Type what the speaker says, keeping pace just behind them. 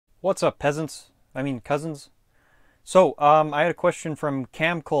What's up, peasants? I mean, cousins. I had a question from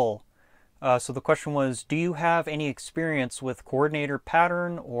Kamkle. So the question was, do you have any experience with coordinator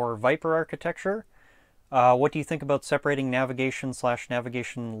pattern or Viper architecture? What do you think about separating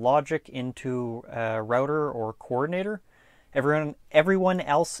navigation/navigation logic into a router or coordinator? Everyone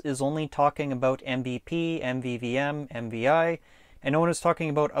else is only talking about MVP, MVVM, MVI, and no one is talking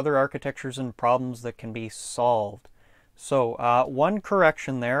about other architectures and problems that can be solved. One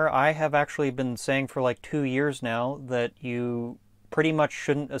correction there. I have actually been saying for like 2 years now that you pretty much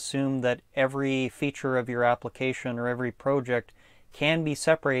shouldn't assume that every feature of your application or every project can be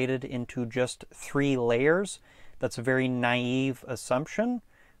separated into just 3 layers. That's a very naive assumption,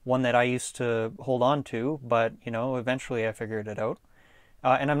 one that I used to hold on to, but eventually I figured it out.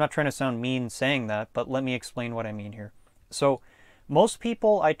 And I'm not trying to sound mean saying that, but let me explain what I mean here. So, most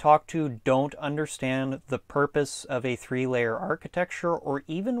people I talk to don't understand the purpose of a 3-layer architecture or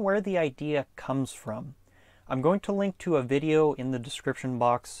even where the idea comes from. I'm going to link to a video in the description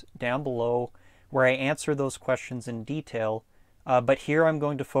box down below where I answer those questions in detail, but here I'm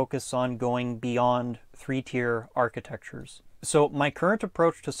going to focus on going beyond 3-tier architectures. So my current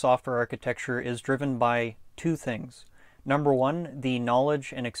approach to software architecture is driven by two things. Number one, the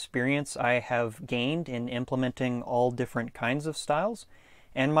knowledge and experience I have gained in implementing all different kinds of styles,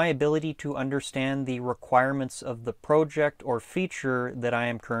 and my ability to understand the requirements of the project or feature that I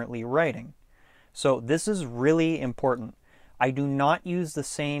am currently writing. So this is really important. I do not use the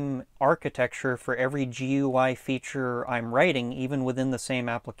same architecture for every GUI feature I'm writing, even within the same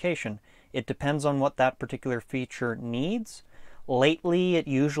application. It depends on what that particular feature needs. Lately, it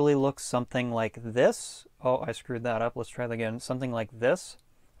usually looks something like this. Oh, I screwed that up. Let's try that again. Something like this.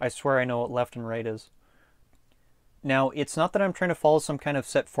 I swear I know what left and right is. Now, it's not that I'm trying to follow some kind of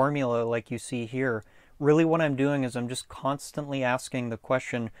set formula like you see here. Really what I'm doing is I'm just constantly asking the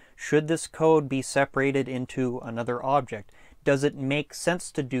question, should this code be separated into another object? Does it make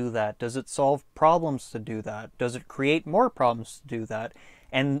sense to do that? Does it solve problems to do that? Does it create more problems to do that?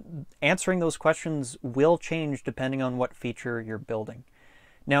 And answering those questions will change depending on what feature you're building.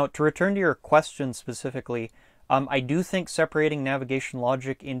 Now, to return to your question specifically, I do think separating navigation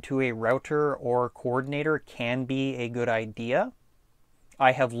logic into a router or coordinator can be a good idea.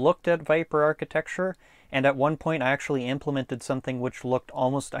 I have looked at Viper architecture, and at one point I actually implemented something which looked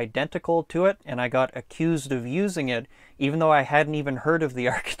almost identical to it, and I got accused of using it, even though I hadn't even heard of the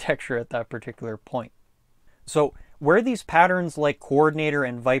architecture at that particular point. So, where these patterns like Coordinator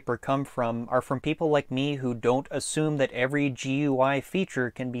and Viper come from are from people like me who don't assume that every GUI feature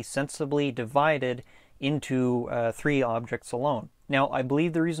can be sensibly divided into 3 objects alone. Now, I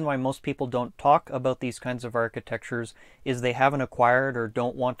believe the reason why most people don't talk about these kinds of architectures is they haven't acquired or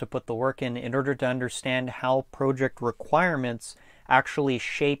don't want to put the work in order to understand how project requirements actually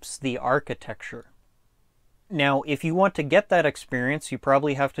shapes the architecture. Now, if you want to get that experience, you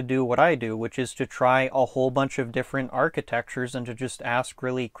probably have to do what I do, which is to try a whole bunch of different architectures and to just ask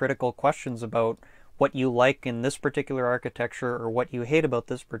really critical questions about what you like in this particular architecture or what you hate about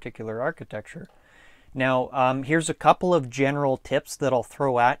this particular architecture. Now, here's a couple of general tips that I'll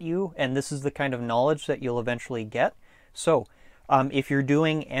throw at you, and this is the kind of knowledge that you'll eventually get. So, if you're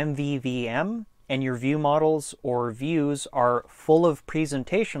doing MVVM and your view models or views are full of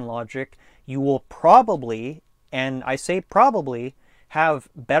presentation logic, you will probably, and I say probably, have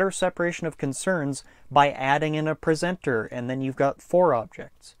better separation of concerns by adding in a presenter, and then you've got 4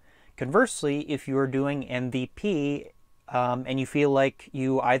 objects. Conversely, if you are doing MVP, and you feel like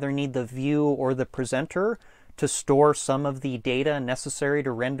you either need the view or the presenter to store some of the data necessary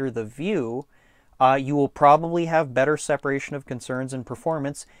to render the view, you will probably have better separation of concerns and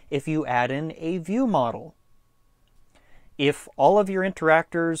performance if you add in a view model. If all of your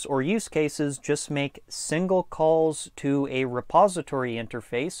interactors or use cases just make single calls to a repository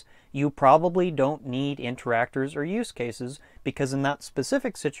interface, you probably don't need interactors or use cases, because in that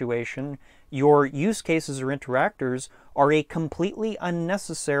specific situation, your use cases or interactors are a completely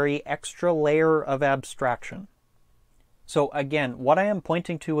unnecessary extra layer of abstraction. So again, what I am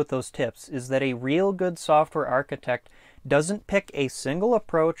pointing to with those tips is that a real good software architect doesn't pick a single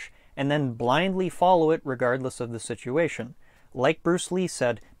approach and then blindly follow it regardless of the situation. Like Bruce Lee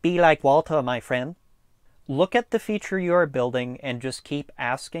said, be like Walter, my friend. Look at the feature you are building and just keep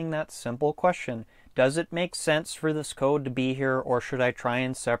asking that simple question. Does it make sense for this code to be here, or should I try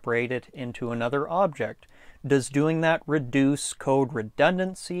and separate it into another object? Does doing that reduce code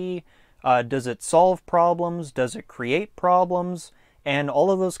redundancy? Does it solve problems? Does it create problems? And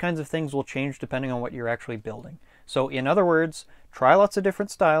all of those kinds of things will change depending on what you're actually building. So in other words, try lots of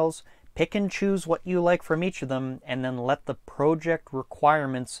different styles, pick and choose what you like from each of them, and then let the project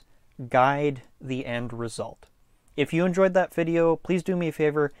requirements guide the end result. If you enjoyed that video, please do me a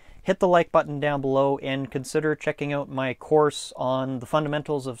favor, hit the like button down below and consider checking out my course on the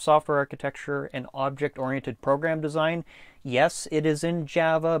fundamentals of software architecture and object-oriented program design. Yes, it is in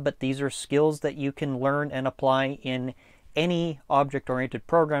Java, but these are skills that you can learn and apply in any object-oriented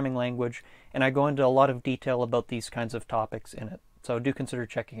programming language, and I go into a lot of detail about these kinds of topics in it. So do consider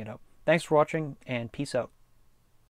checking it out. Thanks for watching, and peace out.